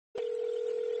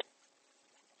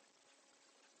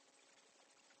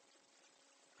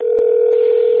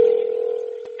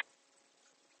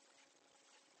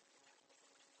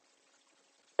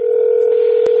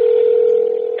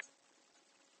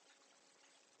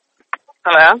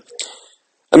Hello?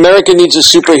 America needs a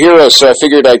superhero, so I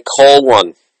figured I'd call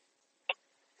one.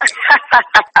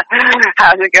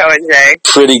 How's it going, Jay?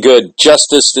 Pretty good.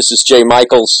 Justice, this is Jay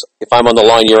Michaels. If I'm on the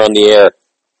line, you're on the air.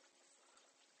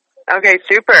 Okay,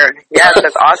 super. Yes,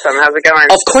 that's awesome. How's it going?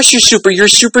 Of course you're a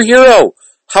superhero.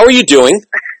 How are you doing?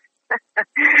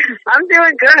 I'm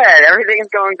doing good. Everything's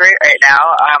going great right now.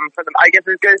 I guess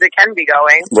as good as it can be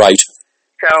going. Right.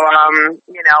 So,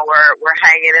 we're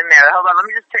hanging in there. Hold on, let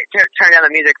me just turn down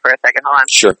the music for a second. Hold on.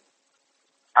 Sure.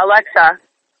 Alexa,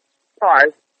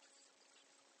 pause.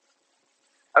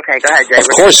 Okay, go ahead, Jay. Of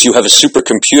course, you have a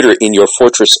supercomputer in your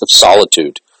fortress of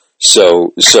solitude.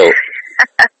 So.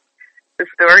 The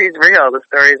story's real.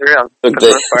 For the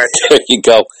most part. There you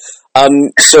go. I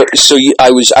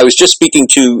was just speaking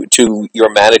to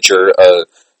your manager,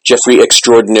 Jeffrey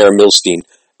Extraordinaire Milstein,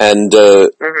 and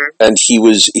he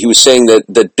was saying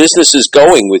that business is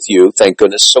going with you. Thank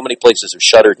goodness, so many places have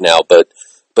shuttered now, but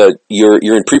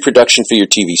you're in pre-production for your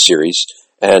TV series,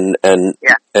 and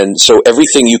so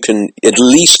everything you can, at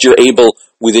least you're able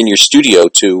within your studio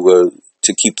to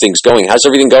keep things going. How's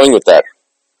everything going with that?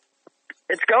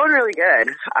 It's going really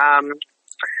good.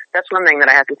 That's one thing that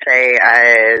I have to say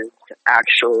is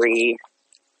actually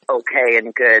okay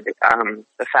and good.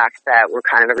 The fact that we're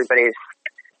kind of everybody's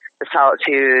the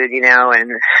solitude,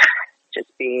 and just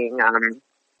being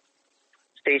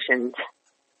stationed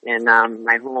in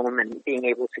my home and being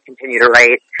able to continue to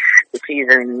write the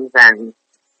seasons and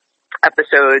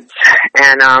episodes.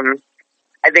 And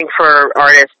I think for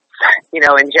artists, in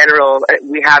general,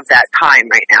 we have that time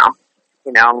right now.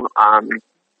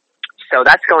 So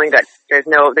that's going good. There's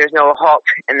no halt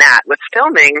in that. With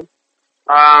filming,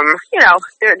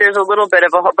 there's a little bit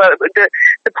of a halt, but the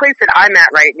place that I'm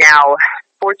at right now,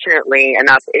 fortunately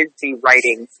enough, is the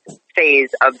writing phase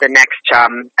of the next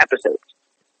episodes.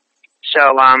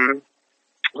 So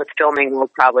with filming, we'll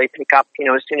probably pick up,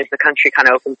 as soon as the country kind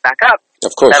of opens back up.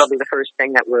 Of course, that'll be the first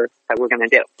thing that we're going to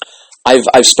do.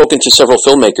 I've spoken to several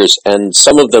filmmakers, and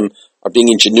some of them are being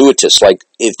ingenuitous. Like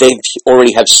if they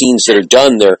already have scenes that are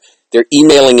done, they're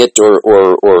emailing it or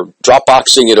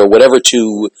Dropboxing it or whatever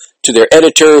to their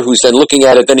editor, who's then looking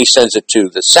at it. Then he sends it to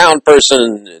the sound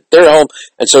person at their home,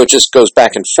 and so it just goes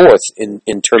back and forth in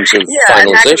terms of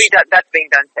finalization. And that's being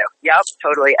done too. Yep,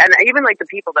 totally. And even like the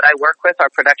people that I work with, our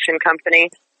production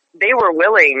company, they were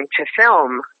willing to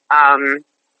film.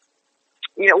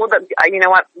 You know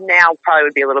what? Now probably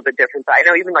would be a little bit different. But I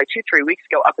know even like 2-3 weeks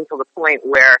ago, up until the point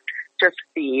where just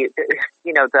the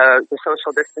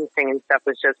social distancing and stuff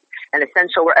was just an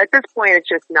essential. Where at this point, it's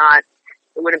just not.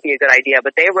 It wouldn't be a good idea.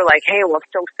 But they were like, "Hey, we'll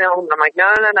still film." And I'm like, "No.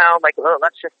 Like, well,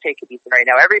 let's just take it easy right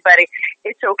now. Everybody,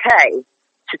 it's okay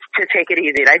to take it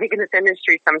easy." And I think in this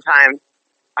industry, sometimes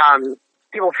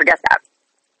people forget that.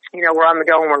 We're on the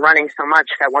go and we're running so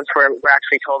much that once we're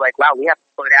actually told, like, "Wow, we have to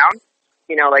slow down."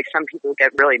 Like some people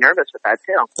get really nervous with that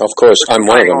too. Of course, I'm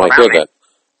one of them. I hear that.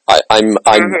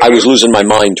 I was losing my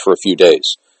mind for a few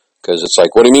days because it's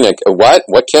like, what do you mean? Like, what?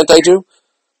 What can't I do?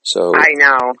 So I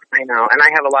know, and I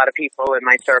have a lot of people in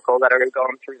my circle that are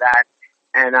going through that,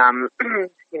 and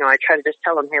I try to just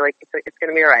tell them, hey, like it's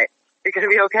going to be all right. You're going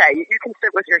to be okay. You can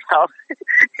sit with yourself.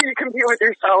 You can be with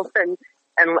yourself and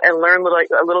learn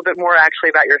a little bit more actually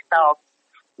about yourself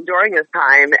during this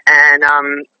time, and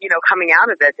coming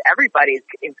out of this, everybody's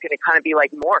is going to kind of be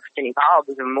like morphed and evolved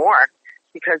even more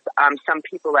because some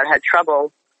people that had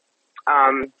trouble,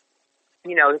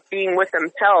 being with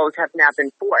themselves have now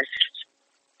been forced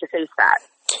to face that.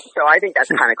 So I think that's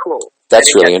kind of cool.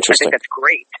 That's really interesting. I think that's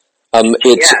great.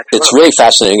 It's really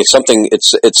fascinating.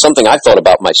 It's something I've thought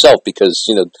about myself because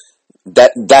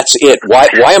that's it.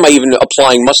 Why am I even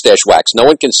applying mustache wax? No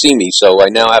one can see me, so I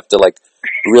now have to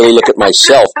really look at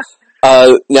myself.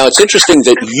 Now it's interesting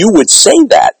that you would say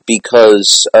that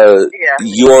because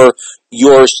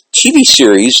your TV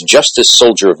series, Justice,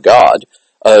 Soldier of God,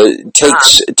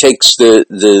 takes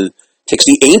the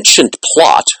ancient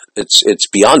plot. It's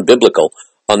beyond biblical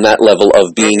on that level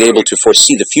of being able to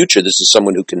foresee the future. This is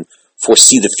someone who can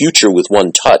foresee the future with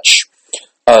one touch.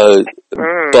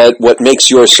 But what makes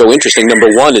yours so interesting, number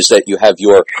one, is that you have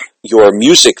your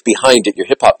music behind it, your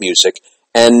hip hop music.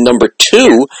 And number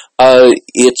two,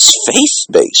 it's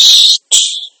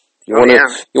faith-based. You want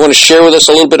to share with us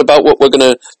a little bit about what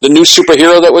the new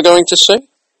superhero that we're going to see?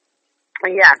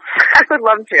 Yes, I would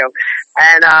love to.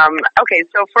 And okay,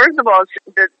 so first of all,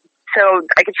 so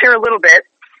I could share a little bit.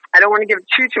 I don't want to give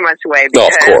too much away because,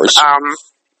 of course.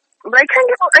 But I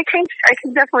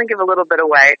can definitely give a little bit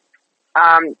away.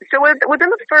 So within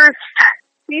the first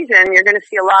season, you're going to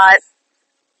see a lot.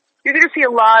 You're going to see a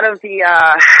lot of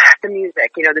the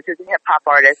music. This is a hip hop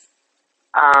artist,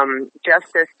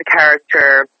 Justice, the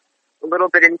character, a little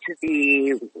bit into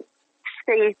the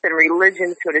faith and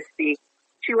religion, so to speak.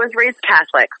 She was raised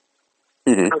Catholic.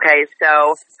 Mm-hmm. Okay,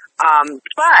 so,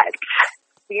 but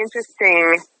the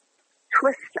interesting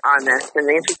twist on this and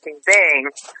the interesting thing,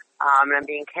 and I'm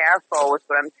being careful with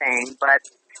what I'm saying, but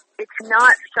it's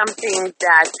not something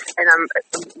that, and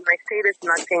when I say this, I'm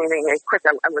not saying anything, of course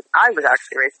I was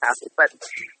actually raised Catholic, but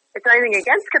it's not anything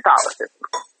against Catholicism.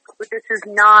 But this is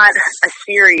not a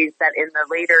series that in the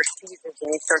later seasons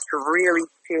when you start to really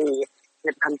see, and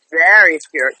it becomes very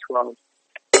spiritual,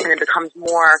 and it becomes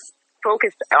more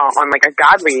focused on like a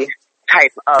godly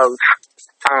type of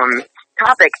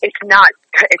topic. It's not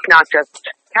just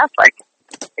Catholic.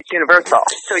 It's universal.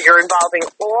 So you're involving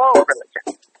all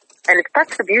religions. And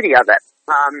that's the beauty of it.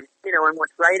 You know, and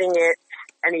what's writing it,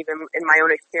 and even in my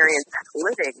own experience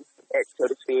living it, so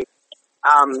to speak,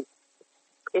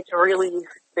 it's really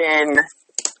been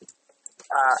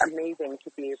amazing to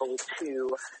be able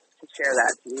to share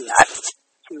that, to do that,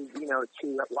 to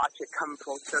watch it come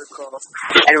full circle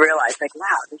and realize, like,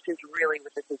 wow, this is really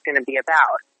what this is going to be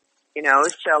about, you know?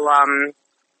 So,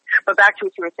 but back to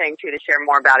what you were saying, too, to share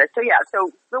more about it. So, yeah, so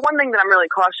the one thing that I'm really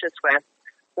cautious with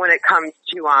when it comes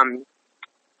to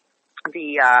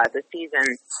the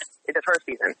season, the first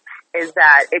season, is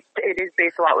that it is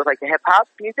based a lot with, like, the hip-hop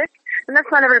music, and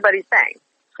that's not everybody's thing.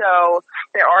 So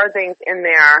there are things in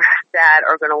there that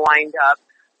are going to wind up,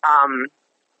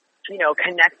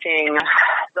 connecting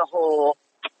the whole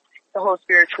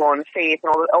spiritual and faith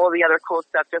and all the other cool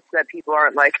stuff, just so that people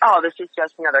aren't like, oh, this is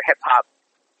just another hip hop.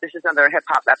 This is another hip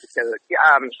hop episode.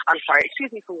 I'm sorry.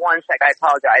 Excuse me for one sec. I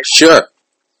apologize. Sure.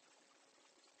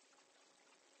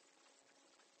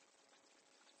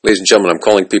 Ladies and gentlemen, I'm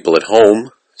calling people at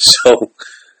home.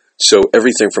 So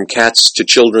everything from cats to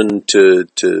children to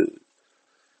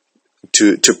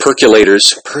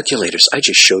percolators. Percolators. I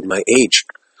just showed my age.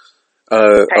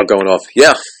 Are going off.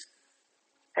 Yeah.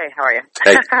 Hey, how are you?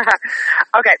 Hey.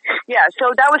 Okay. Yeah.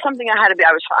 So that was something I had to be.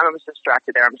 I was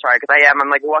distracted there. I'm sorry, because I'm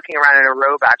like walking around in a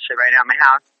robe actually right now in my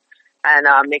house and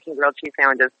making grilled cheese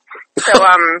sandwiches. So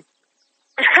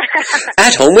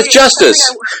At home with Justice.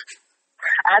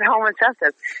 At home with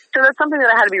Justice. So that's something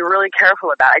that I had to be really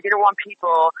careful about. I didn't want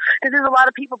people, because there's a lot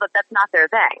of people that that's not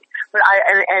their thing. But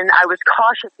I was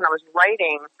cautious when I was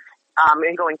writing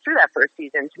and going through that first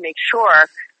season to make sure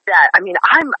that,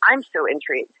 I'm so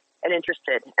intrigued and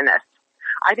interested in this.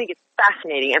 I think it's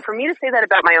fascinating. And for me to say that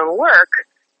about my own work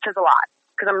says a lot,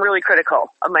 because I'm really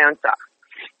critical of my own stuff.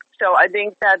 So I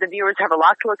think that the viewers have a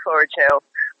lot to look forward to.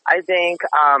 I think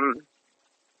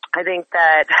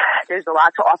that there's a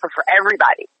lot to offer for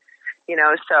everybody, you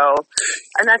know, so,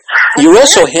 and that's you're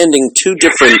also handing two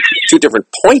different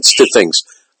points to things.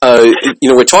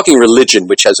 We're talking religion,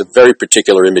 which has a very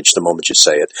particular image the moment you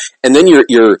say it, and then you're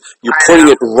putting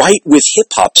it right with hip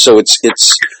hop. So it's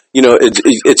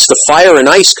the fire and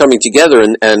ice coming together,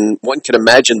 and one can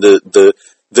imagine the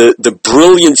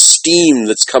brilliant steam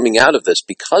that's coming out of this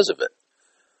because of it.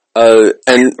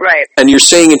 Right. And you're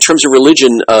saying in terms of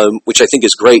religion, which I think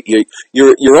is great,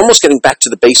 you're almost getting back to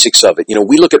the basics of it. You know,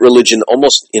 we look at religion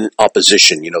almost in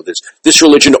opposition. You know, there's this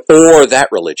religion or that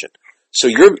religion. So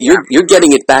you're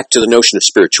getting it back to the notion of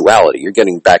spirituality. You're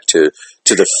getting back to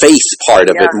the faith part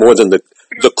of it more than the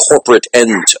corporate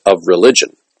end of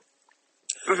religion.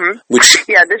 Mm-hmm. This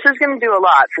is going to do a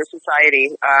lot for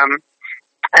society,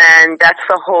 and that's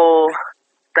the whole.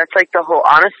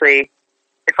 Honestly,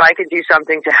 if I could do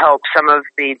something to help some of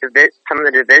the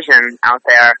division out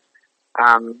there,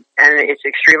 and it's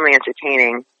extremely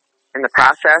entertaining in the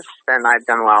process, then I've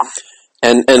done well.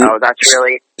 And so that's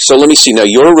really. So let me see. Now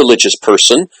you're a religious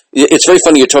person. It's very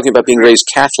funny. You're talking about being raised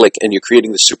Catholic, and you're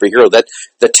creating the superhero that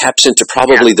taps into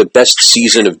probably the best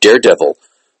season of Daredevil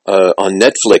on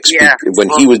Netflix when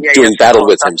he was doing battle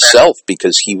with himself,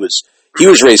 because he was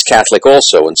raised Catholic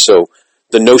also, and so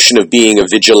the notion of being a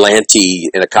vigilante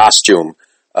in a costume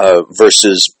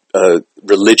versus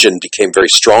religion became very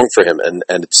strong for him, and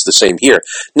it's the same here.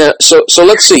 Now, so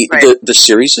let's see. Right. The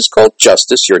series is called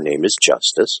Justice. Your name is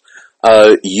Justice.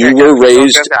 You were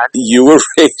raised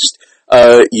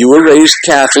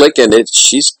Catholic, and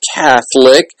she's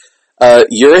Catholic.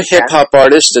 You're a hip hop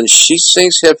artist, and she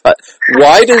sings hip hop.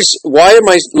 Why am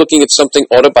I looking at something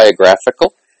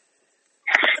autobiographical?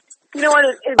 You know what?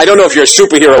 I don't know if you're a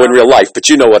superhero in real life, but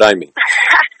you know what I mean.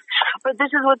 But this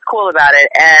is what's cool about it,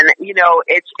 and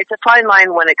it's a fine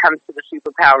line when it comes to the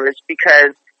superpowers,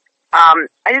 because I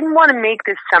didn't want to make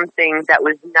this something that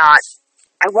was not.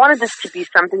 I wanted this to be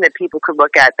something that people could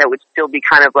look at that would still be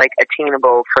kind of like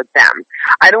attainable for them.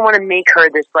 I don't want to make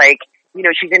her this like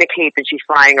she's in a cape and she's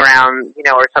flying around,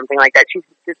 or something like that.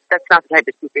 That's not the type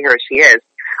of superhero she is.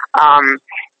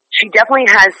 She definitely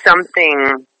has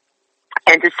something,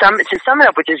 and to sum it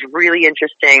up, which is really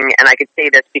interesting, and I could say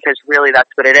this because really that's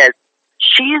what it is.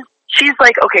 She's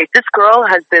like, okay, this girl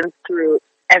has been through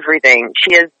everything.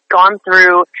 She has gone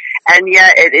through, and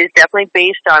yet it is definitely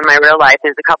based on my real life.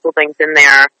 There's a couple things in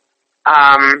there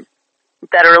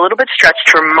that are a little bit stretched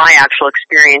from my actual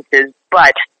experiences,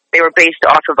 but they were based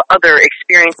off of other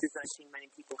experiences I've seen many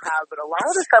people have. But a lot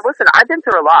of the stuff, listen, I've been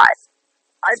through a lot.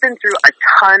 I've been through a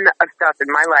ton of stuff in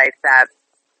my life that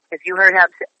if you heard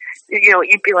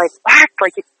you'd be like, what?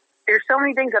 Like, there's so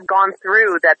many things I've gone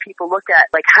through that people look at,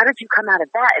 like, how did you come out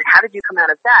of that? And how did you come out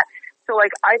of that? So,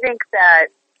 like, I think that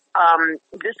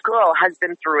this girl has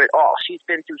been through it all. She's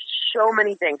been through so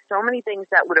many things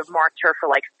that would have marked her for,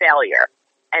 like, failure.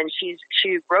 And she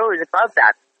rose above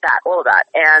all of that.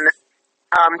 And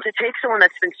to take someone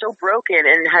that's been so broken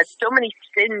and has so many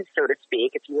sins, so to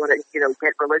speak, if you want to,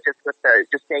 get religious with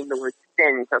just saying the word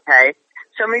sins, okay?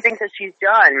 So many things that she's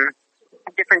done,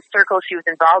 different circles she was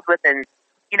involved with, and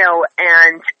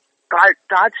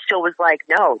God still was like,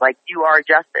 no, like, you are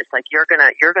justice. Like, you're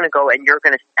gonna go and you're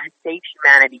gonna save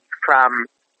humanity from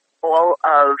all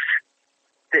of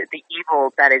the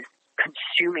evil that is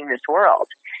consuming this world.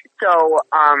 So,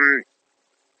 am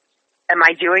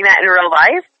I doing that in real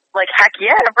life? Like, heck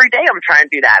yeah, every day I'm trying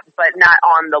to do that, but not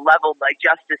on the level like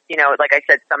justice. Like I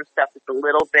said, some stuff is a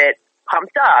little bit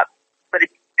pumped up, but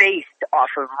it's based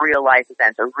off of real life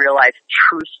events, a real life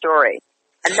true story.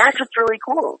 And that's what's really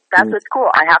cool. That's what's cool.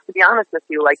 I have to be honest with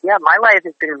you. Like, yeah, my life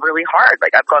has been really hard.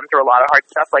 Like, I've gone through a lot of hard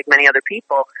stuff like many other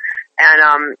people.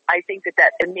 And I think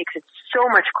that it makes it so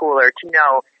much cooler to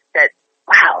know that,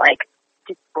 wow, like,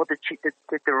 did she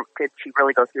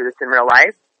really go through this in real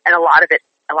life? And a lot of it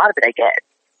I get.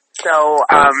 So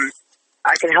I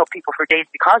can help people for days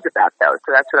because of that, though.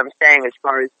 So that's what I'm saying as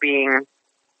far as being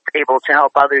able to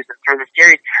help others through the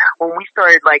series. When we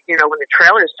started, like, when the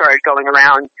trailers started going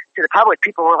around to the public,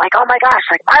 people were like, oh my gosh,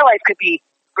 like, my life could be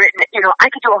written, I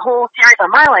could do a whole series on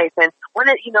my life. And when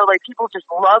it, like, people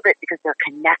just love it because they're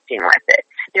connecting with it.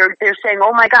 They're saying,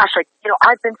 oh my gosh, like,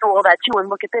 I've been through all that too, and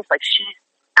look at this, like, she's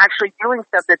actually doing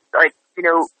stuff that's, like,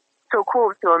 so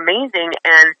cool and so amazing.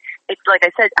 And it's like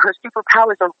I said, her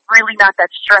superpowers are really not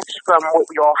that stretched from what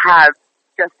we all have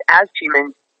just as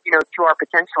humans, to our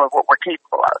potential of what we're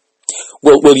capable of.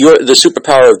 Well, the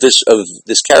superpower of this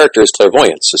character is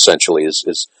clairvoyance. Essentially, is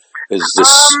this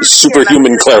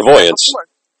superhuman clairvoyance?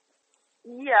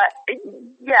 Yeah,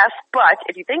 yes, but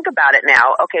if you think about it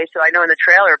now, okay, so I know in the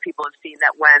trailer people have seen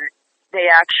that when they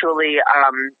actually,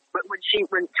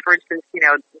 when for instance,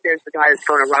 there's the guy that's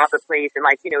going to rob the place, and,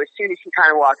 like, as soon as he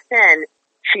kind of walks in,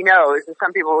 she knows, and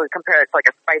some people would compare it to like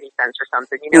a spidey sense or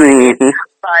something, what I mean?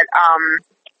 But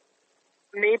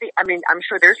maybe, I'm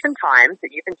sure there's been times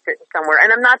that you've been sitting somewhere, and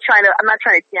I'm not trying to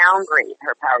downgrade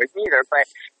her powers either, but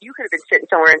you could have been sitting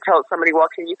somewhere until somebody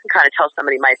walks in, you can kind of tell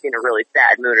somebody might be in a really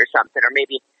bad mood or something, or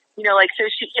maybe, so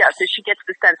she gets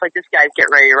the sense like this guy's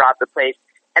getting ready to rob the place,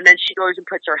 and then she goes and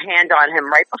puts her hand on him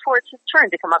right before it's his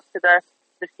turn to come up to the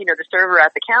server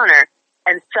at the counter.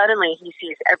 And suddenly he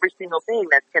sees every single thing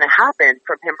that's going to happen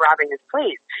from him robbing his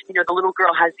place. The little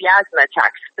girl has the asthma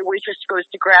attack. The waitress goes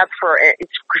to grab for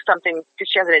something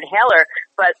because she has an inhaler,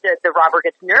 but the robber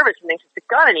gets nervous and thinks it's a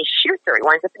gun, and he shoots her. He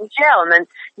winds up in jail. And then,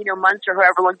 months or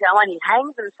however long down the line, he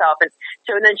hangs himself. And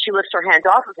then she lifts her hand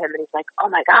off of him, and he's like, oh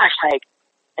my gosh, like,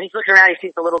 and he's looking around, he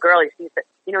sees the little girl, he sees that,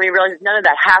 he realizes none of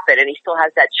that happened, and he still has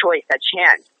that choice, that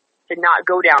chance to not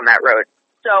go down that road.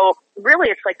 So really,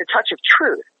 it's like the touch of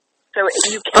truth. So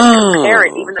you can't compare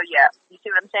it, even though, you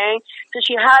see what I'm saying? So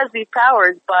she has these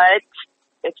powers, but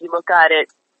if you look at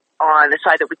it on the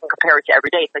side that we can compare it to every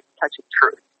day, it's like the touch of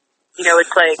truth.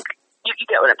 It's like, you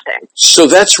get what I'm saying. So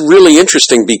that's really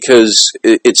interesting because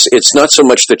it's not so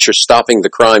much that you're stopping the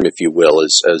crime, if you will,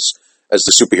 as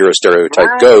the superhero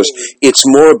stereotype goes. It's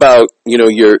more about,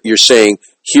 you're saying,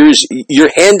 you're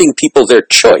handing people their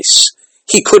choice.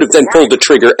 He could have then pulled the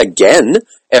trigger again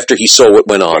after he saw what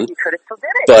went on, he could have still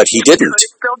did it. But he didn't. He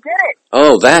still did it.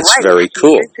 Oh, that's very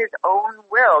cool. He used his own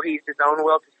will. He used his own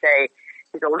will to say,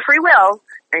 his own free will,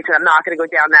 and he said, I'm not going to go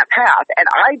down that path. And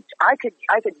I could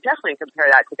definitely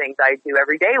compare that to things I do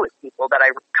every day with people that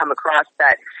I come across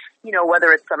that,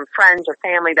 whether it's some friends or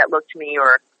family that look to me,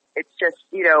 or it's just,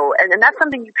 and that's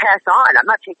something you pass on. I'm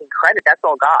not taking credit. That's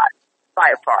all God.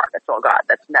 By far. That's all God.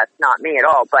 That's not me at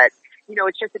all. But,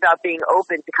 it's just about being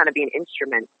open to kind of be an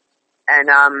instrument and,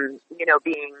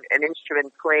 being an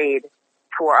instrument played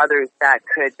for others that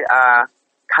could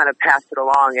kind of pass it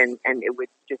along and it would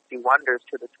just do wonders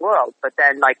to this world. But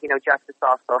then, like, you know, justice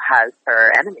also has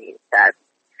her enemies. That's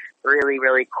really,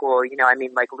 really cool. You know, I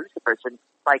mean, like Lucifer's been,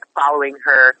 like, following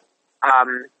her,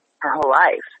 her whole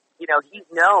life. You know, he's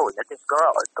known that this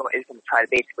girl is going to try to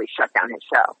basically shut down his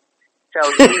show. So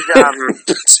he's,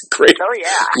 That's great. Oh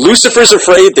yeah. Lucifer's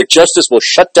afraid that justice will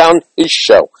shut down his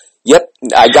show. Yep.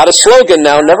 I got a slogan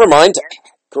now. Never mind.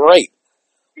 Great.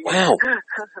 Wow.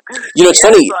 You know, it's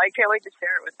funny. So I can't wait to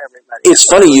share it with everybody. It's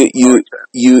funny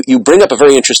you bring up a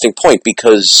very interesting point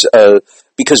because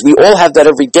we all have that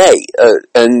every day,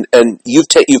 and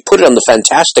you've put it on the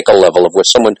fantastical level of where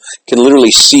someone can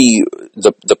literally see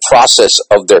the process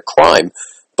of their crime.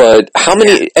 But how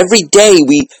many every day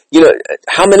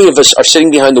how many of us are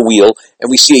sitting behind the wheel and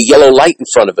we see a yellow light in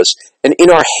front of us, and in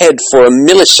our head for a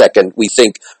millisecond we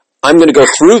think, I'm going to go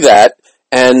through that.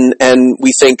 And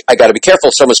we think, I got to be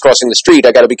careful. Someone's crossing the street.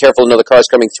 I got to be careful. Another car's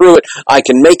coming through it. I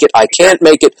can make it. I can't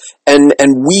make it. And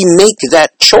we make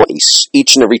that choice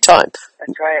each and every time.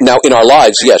 That's right. Now, in our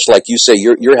lives, yes, like you say,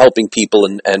 you're helping people,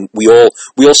 and we all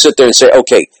sit there and say,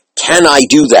 okay, can I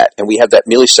do that? And we have that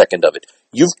millisecond of it.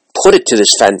 You've put it to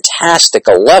this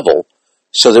fantastical level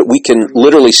so that we can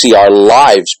literally see our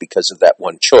lives because of that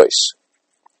one choice.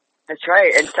 That's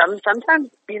right, and sometimes,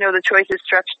 you know, the choice is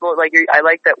stretchable. Like, I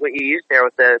like that what you used there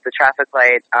with the traffic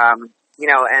light,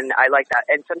 you know, and I like that.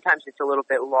 And sometimes it's a little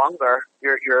bit longer,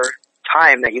 your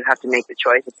time that you have to make the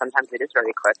choice, and sometimes it is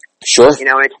very quick. Sure. You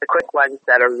know, it's the quick ones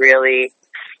that are really,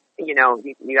 you know,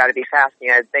 you got to be fast.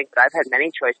 You got to think. But I've had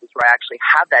many choices where I actually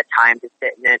have that time to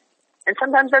sit in it, and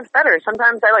sometimes that's better.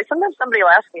 Sometimes somebody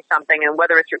will ask me something, and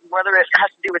whether it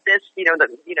has to do with this,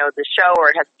 the show, or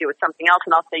it has to do with something else,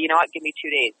 and I'll say, you know what, give me 2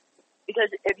 days.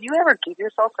 Because if you ever give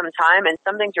yourself some time, and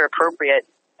some things are appropriate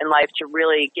in life to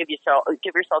really give yourself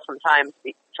some time,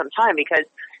 because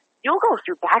you'll go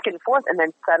through back and forth, and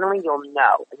then suddenly you'll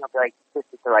know, and you'll be like, this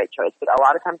is the right choice. But a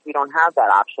lot of times we don't have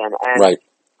that option, and right.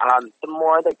 The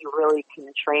more that you really can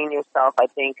train yourself, I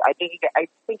think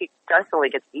it definitely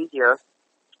gets easier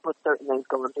with certain things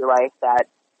going through life. That,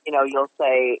 you know, you'll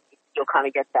kind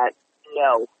of get that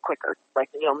know quicker. Like,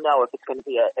 you'll know if it's going to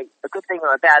be a good thing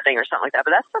or a bad thing or something like that.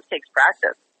 But that stuff takes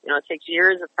practice. You know, it takes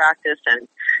years of practice, and,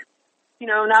 you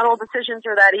know, not all decisions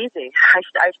are that easy.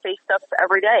 I face stuff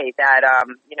every day that,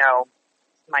 you know,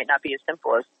 might not be as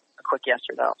simple as a quick yes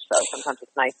or no. So sometimes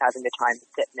it's nice having the time to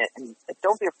sit in it, and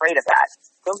don't be afraid of that.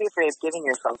 Don't be afraid of giving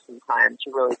yourself some time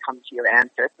to really come to your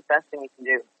answer. It's the best thing you can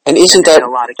do. And isn't that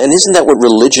what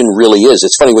religion really is?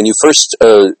 It's funny, when you first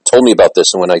told me about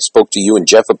this, and when I spoke to you and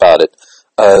Jeff about it,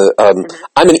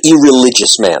 I'm an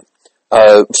irreligious man.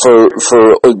 I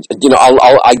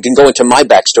can go into my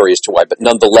backstory as to why, but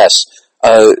nonetheless,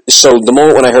 so the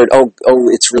moment when I heard,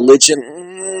 it's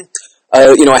religion,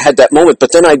 you know, I had that moment.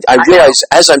 But then I realized,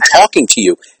 as I'm talking to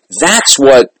you, that's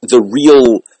what the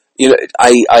real, you know,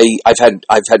 I've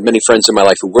had many friends in my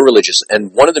life who were religious,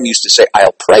 and one of them used to say,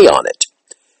 I'll pray on it.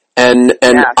 And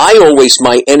I always,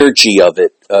 my energy of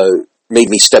it, made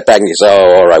me step back and say,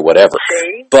 all right, whatever.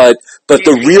 See? But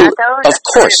the real, of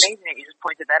course. It's amazing that you just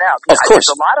pointed that out. Of course.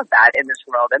 There's a lot of that in this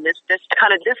world, and this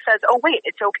says, oh wait,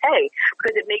 it's okay,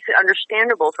 because it makes it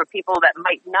understandable for people that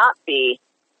might not be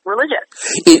religious.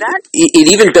 It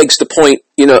even begs the point,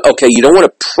 you know, okay, you don't want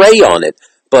to pray on it,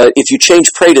 but if you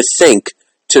change pray to think,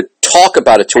 to talk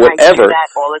about it, to whatever, I do that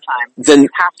all the time. Then you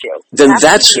have to. Then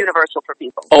that's universal for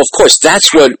people. Oh, of course,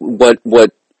 that's what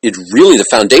is really the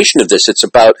foundation of this. It's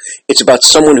about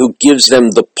someone who gives them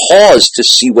the pause to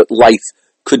see what life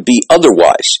could be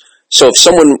otherwise. So if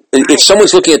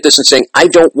someone's looking at this and saying, I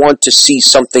don't want to see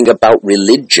something about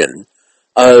religion,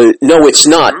 no, it's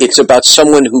not. It's about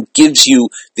someone who gives you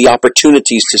the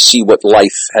opportunities to see what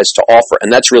life has to offer.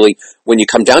 And that's really, when you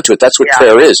come down to it, that's what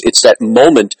prayer is. It's that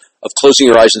moment of closing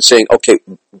your eyes and saying, okay,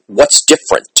 what's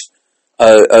different?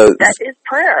 That is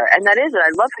prayer, and that is it. I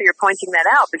love how you're pointing that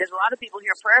out, because a lot of people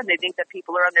hear prayer and they think that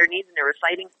people are on their knees and they're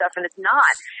reciting stuff, and it's not.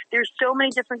 There's so many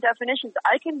different definitions.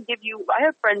 I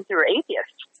have friends who are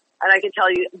atheists, and I can tell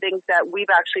you things that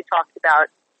we've actually talked about,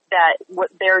 that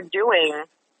what they're doing,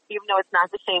 even though it's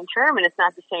not the same term and it's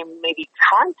not the same maybe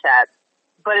concept,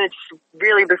 but it's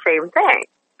really the same thing.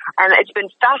 And it's been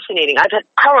fascinating. I've had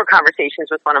hour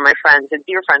conversations with one of my friends, a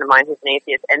dear friend of mine who's an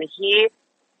atheist, and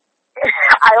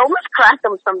I almost crack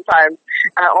him sometimes.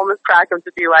 I almost crack him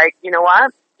to be like, you know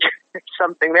what? There's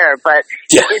something there. But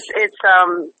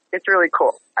it's really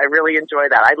cool. I really enjoy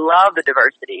that. I love the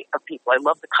diversity of people. I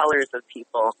love the colors of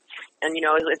people. And, you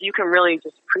know, if you can really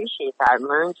just appreciate that and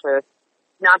learn to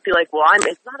not be like, well,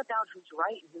 it's not about who's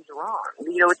right and who's wrong.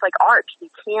 You know, it's like art. You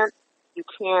can't you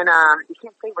can't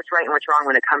say what's right and what's wrong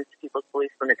when it comes to people's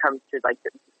beliefs, when it comes to, like,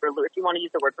 if you want to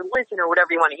use the word religion or whatever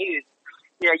you want to use,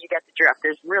 you know, you get the drift.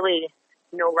 There's really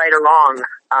no right or wrong,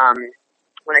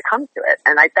 when it comes to it.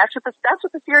 And that's what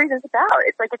the series is about.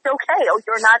 It's like, it's okay. Oh,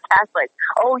 you're not Catholic.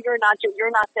 Oh, you're not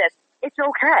this. It's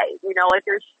okay. You know, like,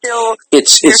 there's still...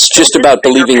 It's just about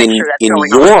believing in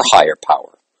your higher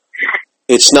power.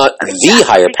 It's not the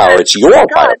higher power, it's your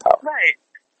higher power.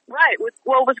 Right.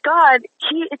 With God,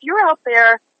 if you're out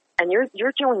there and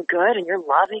you're doing good and you're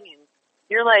loving and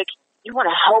you're like, you want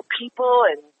to help people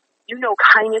and you know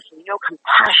kindness and you know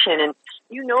compassion and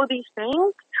you know these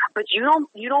things, but you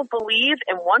don't believe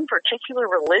in one particular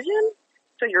religion,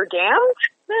 so you're damned?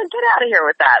 Man, get out of here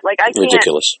with that. Like, I can't,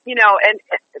 ridiculous. You know, and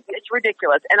it's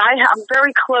ridiculous. And I'm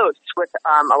very close with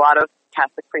a lot of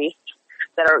Catholic priests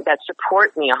that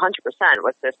support me 100%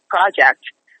 with this project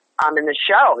in the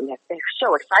show, and they're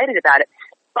so excited about it.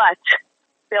 But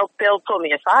they'll pull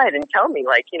me aside and tell me,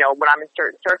 like, you know, when I'm in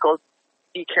certain circles,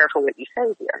 be careful what you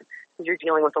say here, because you're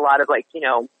dealing with a lot of, like, you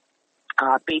know,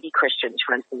 baby Christians,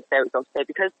 for instance. They'll say,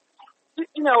 because,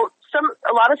 you know,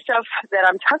 a lot of stuff that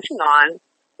I'm touching on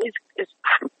is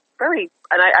very,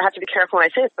 and I have to be careful when I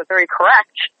say this, but very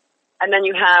correct. And then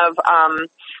you have,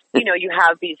 you know, you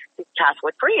have these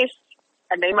Catholic priests,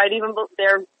 and they might even,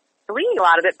 they're reading a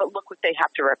lot of it, but look what they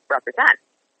have to represent.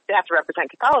 They have to represent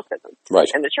Catholicism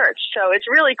in the church. So it's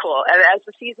really cool. And as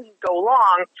the seasons go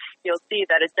along, you'll see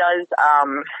that it does,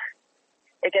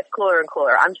 it gets cooler and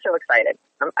cooler. I'm so excited.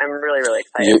 I'm really, really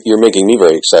excited. You're making me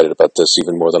very excited about this,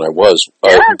 even more than I was.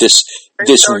 Yeah, this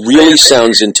so really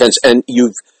sounds intense. And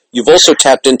you've also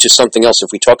tapped into something else.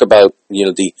 If we talk about, you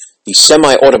know, the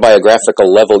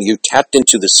semi-autobiographical level, you tapped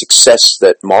into the success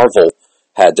that Marvel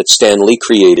had, that Stan Lee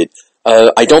created.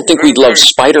 I don't think we'd love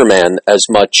Spider-Man as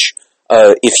much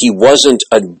if he wasn't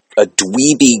a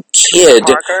dweeby kid,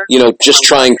 you know, just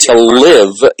trying to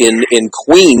live in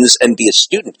Queens and be a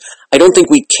student. I don't think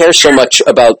we'd care so much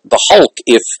about the Hulk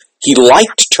if he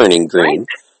liked turning green.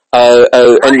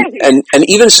 And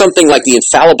even something like the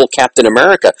infallible Captain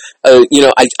America, you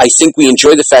know, I think we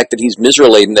enjoy the fact that he's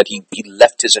miserladen, that he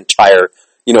left his entire,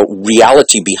 you know,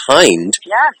 reality behind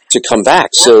to come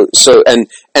back. So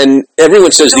and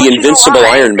everyone says the invincible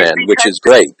Iron Man, which is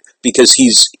great because he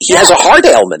has a heart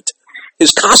ailment.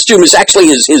 His costume is actually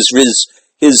his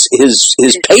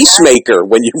pacemaker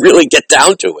when you really get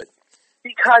down to it.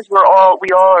 Because we all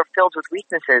are filled with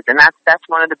weaknesses, and that's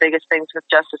one of the biggest things with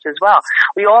justice as well.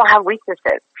 We all have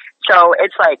weaknesses. So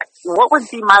it's like, what would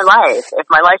be my life if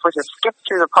my life was a skip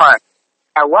through the park?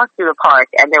 I walked through the park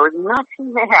and there was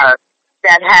nothing there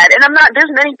that had, and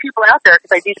there's many people out there,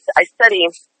 because I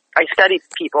study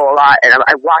people a lot, and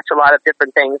I watch a lot of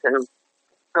different things, and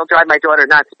it'll drive my daughter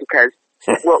nuts because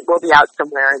we'll be out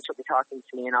somewhere and she'll be talking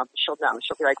to me and she'll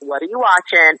be like, what are you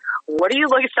watching? What are you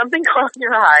looking? Something caught in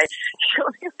your eye.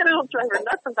 It'll drive her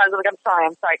nuts sometimes. I'm like, I'm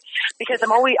sorry. Because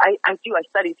I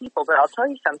study people, but I'll tell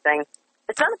you something.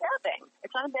 It's not a bad thing.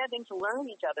 It's not a bad thing to learn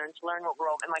each other and to learn what we're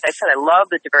all, and like I said, I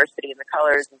love the diversity and the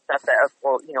colors and stuff that,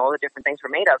 well, you know, all the different things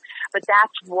we're made of. But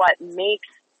that's what makes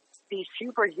these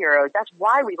superheroes, that's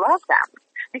why we love them.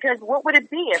 Because what would it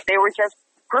be if they were just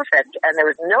perfect and there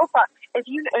was no fun? If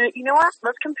you know what?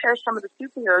 Let's compare some of the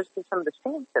superheroes to some of the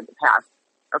saints in the past.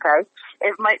 Okay?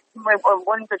 If my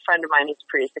one good friend of mine, he's a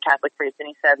priest, a Catholic priest, and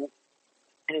he said,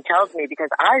 and he tells me, because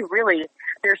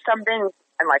there's some things,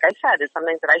 and like I said, there's some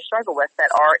things that I struggle with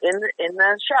that are in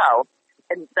the show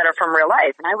and that are from real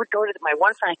life. And I would go to my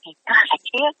one friend, I think, gosh, I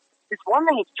can't. This one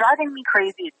thing is driving me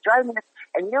crazy. It's driving me.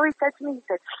 And you know what he said to me? He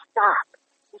said, stop.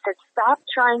 He said, stop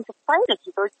trying to fight it.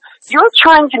 He goes, you're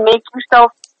trying to make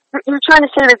yourself. You're trying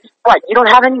to say that, what, you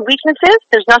don't have any weaknesses?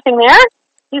 There's nothing there?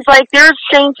 He's like, there's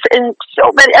saints and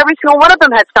so many, every single one of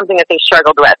them had something that they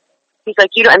struggled with. He's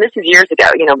like, you know, and this is years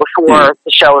ago, you know, before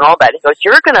the show and all that. He goes,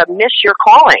 you're going to miss your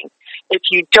calling if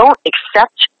you don't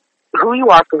accept who you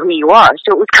are for who you are.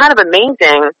 So it was kind of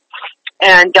amazing.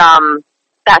 And,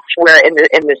 that's where in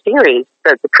the series,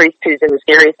 the priest who's in the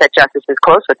series that Justice is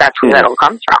close with, that's where that all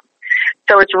comes from.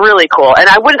 So it's really cool. And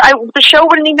the show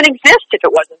wouldn't even exist if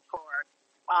it wasn't for,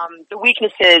 the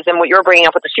weaknesses and what you're bringing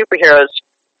up with the superheroes.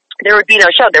 There would be no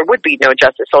show. There would be no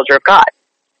Justice Soldier of God.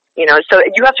 You know, so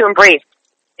you have to embrace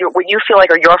what you feel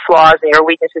like are your flaws and your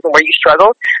weaknesses and where you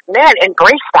struggle. Man,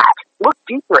 embrace that. Look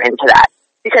deeper into that.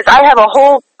 Because we have a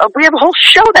whole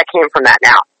show that came from that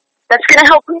now. That's going to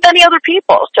help many other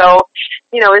people. So,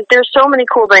 you know, there's so many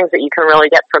cool things that you can really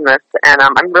get from this. And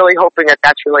I'm really hoping that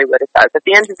that's really what it does. At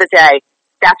the end of the day,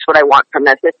 that's what I want from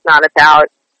this. It's not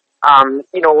about,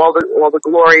 you know, all the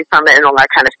glory from it and all that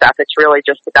kind of stuff. It's really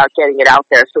just about getting it out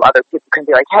there so other people can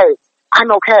be like, hey, I'm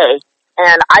okay.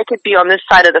 and I could be on this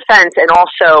side of the fence and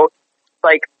also,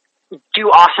 like, do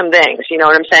awesome things. You know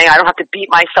what I'm saying? I don't have to beat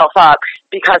myself up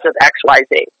because of X, Y,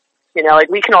 Z. You know, like,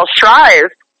 we can all strive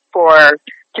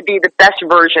to be the best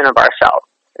version of ourselves,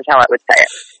 is how I would say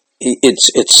it.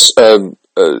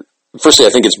 Firstly, I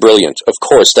think it's brilliant. Of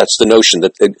course, that's the notion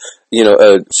that,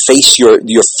 face your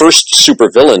first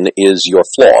supervillain is your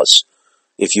flaws.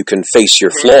 If you can face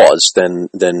your flaws, then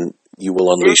you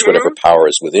will unleash whatever power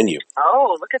is within you.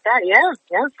 Oh, look at that. Yeah,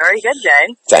 very good,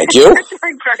 Jay. Thank you. You're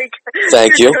doing very good.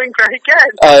 Thank you. You're doing very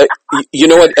good. You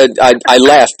know what? I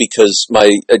laugh because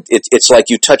it's like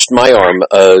you touched my arm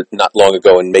not long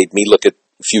ago and made me look at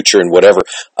future and whatever.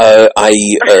 I'm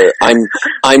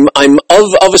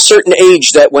of a certain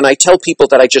age that when I tell people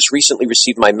that I just recently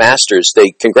received my master's,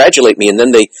 they congratulate me, and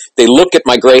then they look at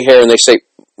my gray hair and they say,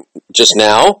 "Just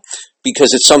now?"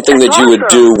 Because it's something that you would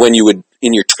do when you would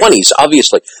in your 20s,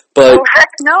 obviously. But heck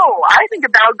no! I think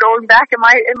about going back in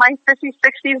my 50s,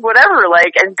 60s, whatever,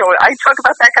 like, and going. I talk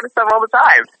about that kind of stuff all the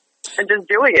time. And just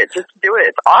doing it. Just do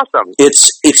it. It's awesome.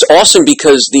 It's awesome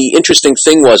because the interesting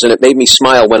thing was, and it made me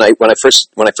smile when I first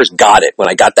got it, when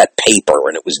I got that paper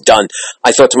and it was done,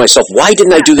 I thought to myself, why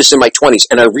didn't I do this in my 20s?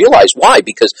 And I realized why,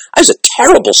 because I was a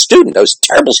terrible student. I was a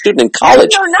terrible student in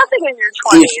college. You know nothing in your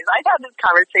 20s. I've had this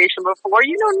conversation before.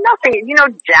 You know nothing. You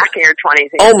know jack in your 20s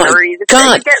and your 30s.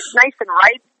 God. You get nice and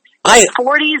ripe.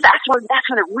 40s, that's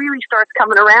when it really starts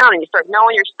coming around, and you start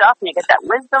knowing your stuff, and you get that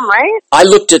wisdom, right? I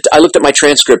looked at my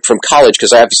transcript from college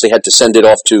because I obviously had to send it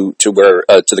off to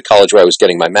the college where I was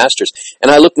getting my master's,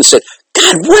 and I looked and said,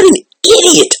 "God, what an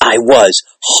idiot I was!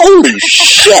 Holy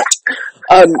shit!"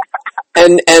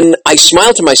 And I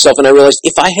smiled to myself, and I realized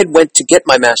if I had went to get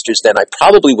my master's then, I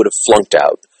probably would have flunked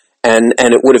out, and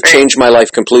it would have changed my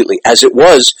life completely. As it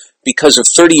was, because of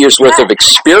 30 years worth of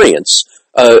experience.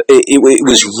 It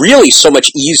was really so much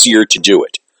easier to do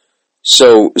it.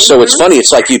 So it's funny.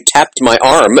 It's like you tapped my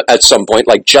arm at some point,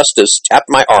 like Justice tapped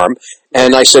my arm,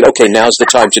 and I said, "Okay, now's the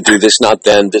time to do this, not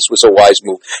then. This was a wise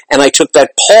move." And I took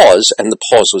that pause, and the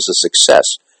pause was a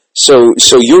success. So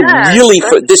you're really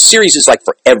this series is like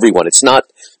for everyone. It's not.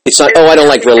 Oh, I don't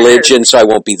like religion, so I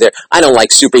won't be there. I don't like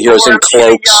superheroes in cloaks. Or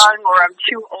I'm too young, or I'm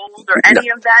too old, or any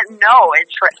of that. No,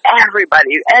 it's for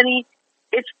everybody.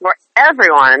 It's for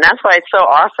everyone, and that's why it's so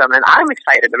awesome, and I'm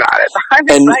excited about it.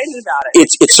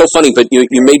 It's so funny, but you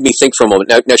made me think for a moment.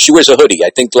 Now she wears a hoodie.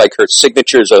 I think like her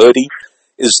signature is a hoodie.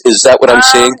 Is that what I'm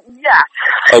seeing? Yeah.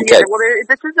 Okay. Yeah, well,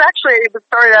 this is actually, it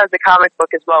started as a comic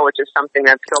book as well, which is something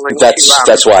that's going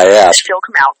that's why I asked. Still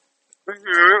come out.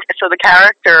 Mm-hmm. So the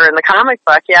character in the comic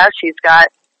book, she's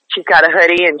got a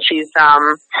hoodie, and she's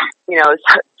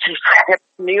she's a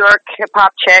New York hip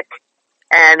hop chick,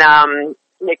 and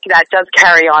that does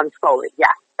carry on slowly.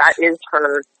 Yeah, that is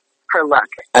her look.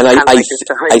 And I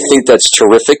think that's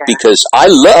terrific because I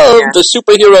love the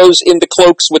superheroes in the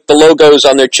cloaks with the logos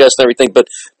on their chest and everything, but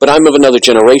I'm of another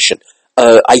generation.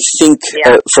 I think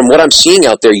from what I'm seeing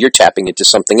out there, you're tapping into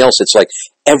something else. It's like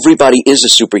everybody is a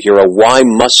superhero. Why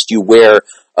must you wear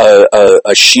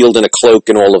a shield and a cloak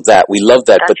and all of that? We love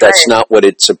that, but that's not what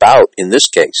it's about in this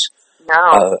case.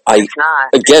 No, it's not.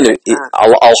 Again,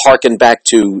 I'll harken back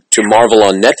to Marvel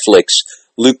on Netflix.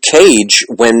 Luke Cage,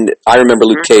 when I remember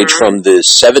Luke Cage from the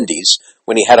 70s,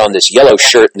 when he had on this yellow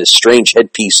shirt and this strange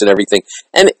headpiece and everything,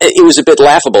 and it was a bit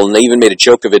laughable, and they even made a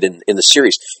joke of it in the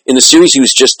series. In the series, he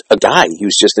was just a guy. He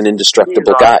was just an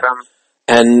indestructible guy.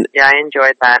 And I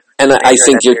enjoyed that. And I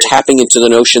think you're tapping into the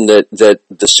notion that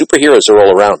the superheroes are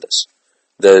all around us.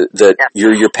 That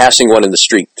you're passing one in the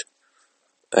street.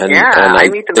 And I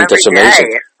meet them think that's amazing.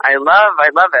 Day. I love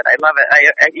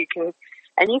it. You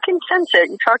can sense it.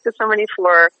 You talk to somebody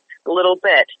for a little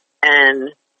bit,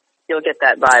 and you'll get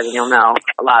that vibe, and you'll know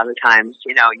a lot of the times.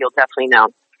 You'll definitely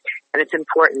know. And it's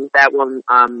important that when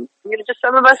just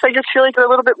some of us, I just feel like we're a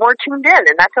little bit more tuned in,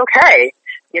 and that's okay.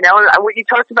 What you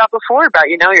talked about before about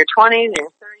your 20s and your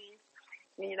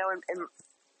 30s. And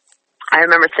I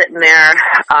remember sitting there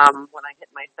when I hit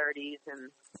my 30s, and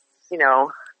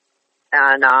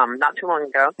not too long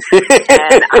ago, and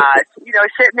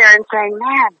sitting there and saying,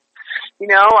 man,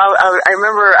 I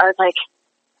remember I was like,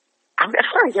 I'm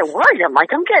starting to get worried. I'm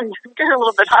like, I'm getting a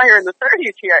little bit higher in the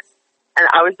 30s here,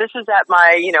 and this is at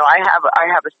my, I have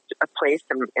a place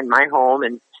in my home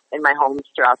and in my homes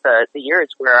throughout the years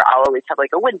where I'll always have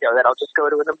like a window that I'll just go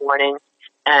to in the morning,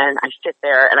 and I sit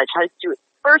there and I try to do it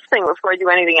first thing before I do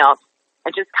anything else.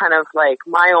 I just kind of like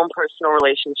my own personal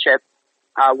relationship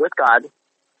with God.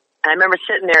 And I remember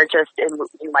sitting there just in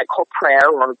you might call prayer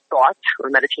or thought or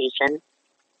meditation,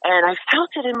 and I felt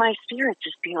it in my spirit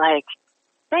just be like,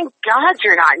 thank God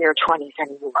you're not in your 20s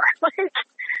anymore.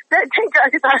 Thank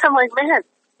God, because I'm like, man,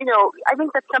 I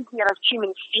think that's something that us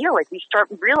humans feel like we start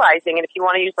realizing, and if you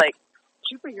want to use like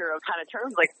superhero kind of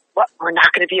terms, like, what, we're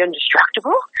not going to be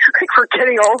indestructible? Like, we're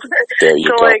getting older. There you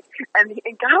go. Like, and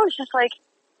God was just like,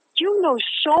 you know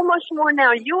so much more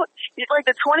now. Like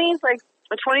the 20s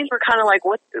were kind of like,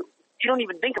 what, you don't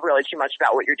even think really too much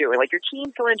about what you're doing. Like your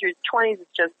teens going into your 20s,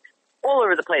 it's just all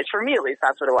over the place. For me, at least,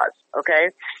 that's what it was.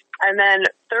 Okay. And then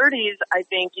 30s, I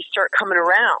think you start coming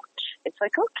around. It's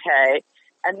like, okay.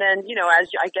 And then, as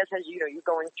you're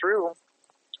going through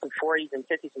the 40s and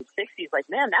 50s and 60s, like,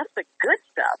 man, that's the good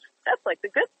stuff. That's like the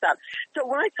good stuff. So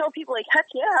when I tell people, like, heck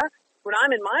yeah, when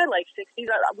I'm in my like 60s,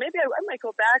 maybe I might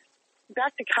go back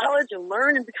to college and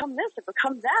learn and become this and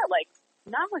become that. Like,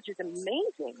 knowledge is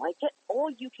amazing. Like, get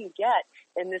all you can get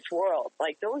in this world.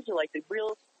 Like, those are like the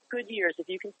real good years if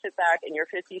you can sit back in your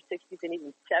 50s, 60s, and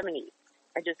even 70s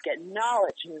and just get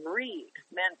knowledge and read.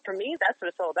 Man, for me, that's what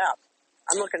it's all about.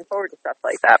 I'm looking forward to stuff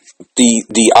like that.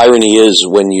 The irony is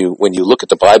when you look at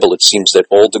the Bible, it seems that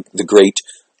all the great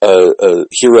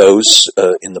heroes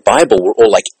in the Bible were all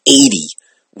like 80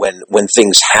 when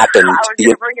things happened. I was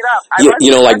going to bring it up.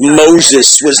 Like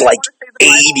Moses was like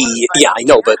 80. Yeah, I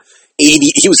know, but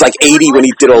 80. He was like 80 when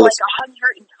he did all this. Like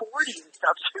 140 and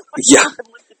stuff. Yeah.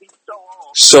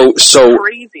 So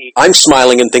crazy. I'm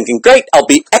smiling and thinking, great, I'll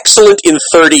be excellent in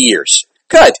 30 years.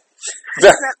 Good.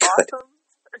 Isn't that awesome?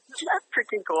 Isn't that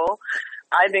freaking cool?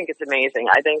 I think it's amazing.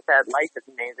 I think that life is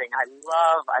amazing. I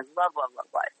love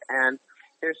life. And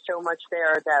there's so much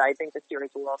there that I think the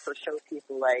series will also show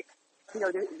people, like,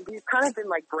 we've kind of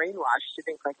been like brainwashed to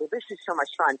think like, well, this is so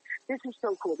much fun. This is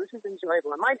so cool. This is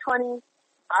enjoyable. In my 20s,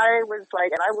 I was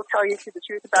like, and I will tell you the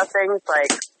truth about things,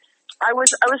 like, I was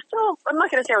still, I'm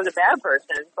not going to say I was a bad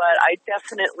person, but I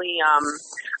definitely,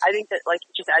 I think that, like,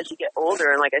 just as you get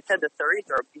older, and like I said, the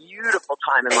 30s are a beautiful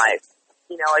time in life.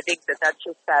 I think that's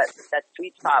just that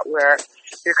sweet spot where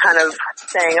you're kind of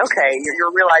saying, okay,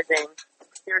 you're realizing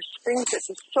there's things that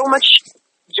there's so much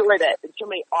joy and so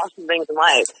many awesome things in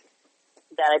life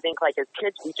that I think, like, as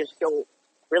kids, we just don't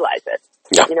realize it.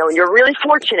 Yeah. And you're really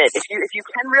fortunate if you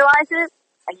can realize it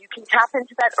and you can tap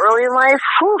into that early in life.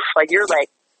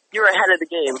 You're ahead of the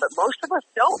game, but most of us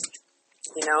don't.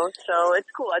 So it's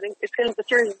cool. I think the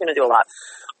series is going to do a lot.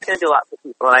 It's going to do a lot for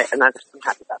people, and I'm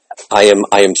happy about that.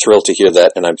 I am thrilled to hear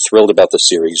that, and I'm thrilled about the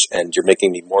series, and you're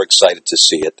making me more excited to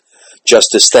see it.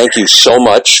 Justice, thank you so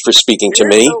much for speaking to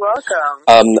me. You're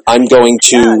welcome. I'm going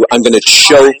to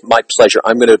show my pleasure.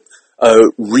 I'm going to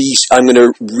what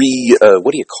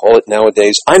do you call it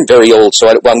nowadays? I'm very old, so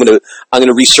I'm going to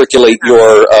recirculate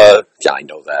your. Yeah, I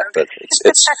know that, but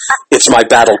it's my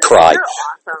battle cry. You're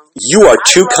awesome. You are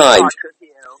too kind.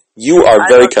 You are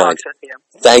very kind.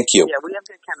 Thank you. Yeah, we have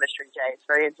good chemistry, Jay. It's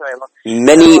very enjoyable.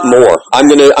 Many more. I'm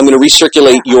gonna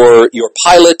recirculate your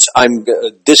pilot.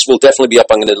 This will definitely be up.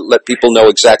 I'm gonna let people know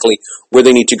exactly where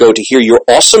they need to go to hear your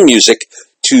awesome music,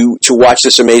 to watch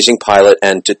this amazing pilot,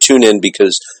 and to tune in,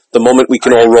 because the moment we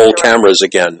can all roll cameras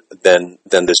again, then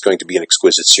there's going to be an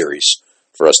exquisite series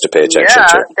for us to pay attention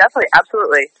to. Yeah, definitely,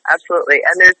 absolutely.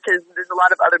 And there's a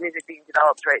lot of other music being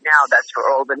developed right now. That's for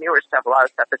all the newer stuff. A lot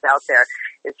of stuff that's out there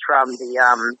is from the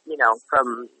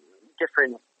from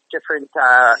different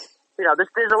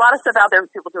there's a lot of stuff out there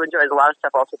for people to enjoy. There's a lot of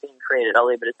stuff also being created. I'll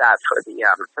leave it at that for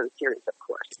the series, of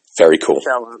course. Very cool.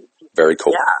 So, very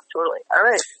cool. Yeah, totally. All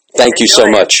right. Thank you so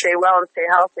much. Stay well and stay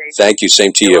healthy. Thank you.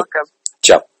 Same to you. You're welcome.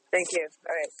 Ciao. Thank you.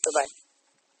 All right. Bye-bye.